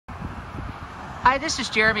Hi, this is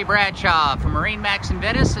Jeremy Bradshaw from MarineMax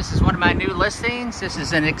Venice. This is one of my new listings. This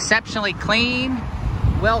is an exceptionally clean,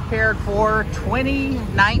 well cared for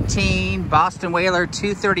 2019 Boston Whaler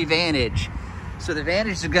 230 Vantage. So the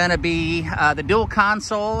Vantage is going to be the dual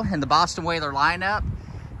console in the Boston Whaler lineup.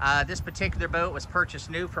 This particular boat was purchased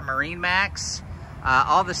new from MarineMax.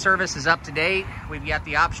 All the service is up to date. We've got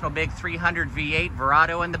the optional big 300 V8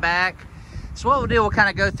 Verado in the back. So what we'll do, we'll kind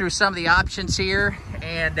of go through some of the options here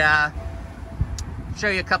and show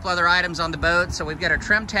you a couple other items on the boat. So we've got our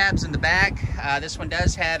trim tabs in the back. This one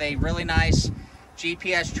does have a really nice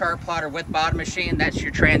GPS chart plotter with bottom machine. That's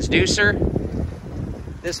your transducer.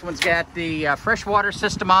 This one's got the freshwater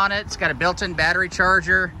system on it. It's got a built-in battery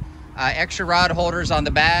charger, extra rod holders on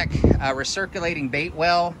the back, recirculating bait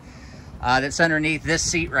well that's underneath this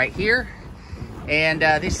seat right here. And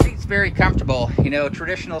this seat's very comfortable. You know,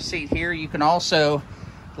 traditional seat here. You can also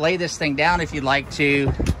lay this thing down if you'd like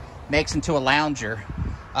to. Makes into a lounger.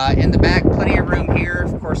 In the back, plenty of room here.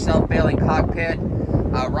 Of course, self-bailing cockpit,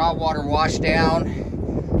 raw water wash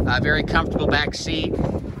down, very comfortable back seat.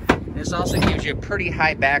 This also gives you a pretty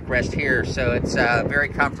high backrest here, so it's very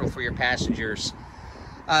comfortable for your passengers.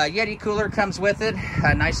 Yeti cooler comes with it.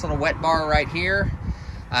 A nice little wet bar right here.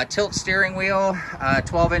 Tilt steering wheel,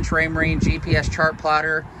 12-inch Raymarine GPS chart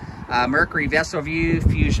plotter, Mercury vessel view,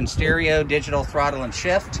 Fusion stereo, digital throttle and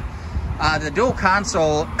shift. The dual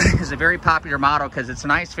console is a very popular model because it's a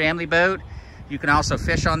nice family boat. You can also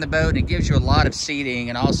fish on the boat, and it gives you a lot of seating,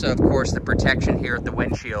 and also, of course, the protection here at the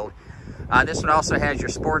windshield. This one also has your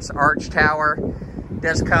sports arch tower. It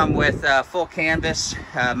does come with full canvas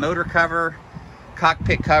motor cover,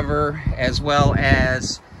 cockpit cover, as well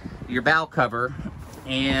as your bow cover.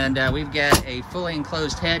 And we've got a fully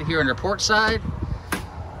enclosed head here on the port side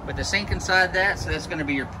with the sink inside that, so that's going to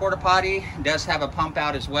be your porta potty. It does have a pump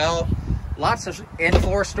out as well. Lots of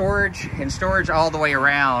in-floor storage and storage all the way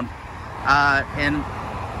around. And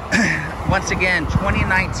once again,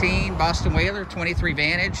 2019 Boston Whaler 23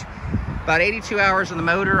 Vantage. About 82 hours on the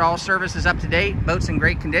motor. All service is up to date. Boat's in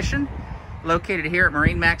great condition. Located here at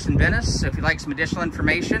MarineMax in Venice. So if you'd like some additional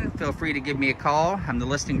information, feel free to give me a call. I'm the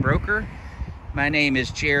listing broker. My name is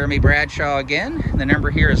Jeremy Bradshaw again. The number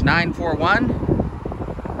here is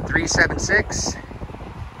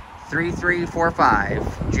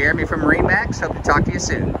 941-376-3345. Jeremy from MarineMax. Hope to talk to you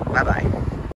soon. Bye-bye.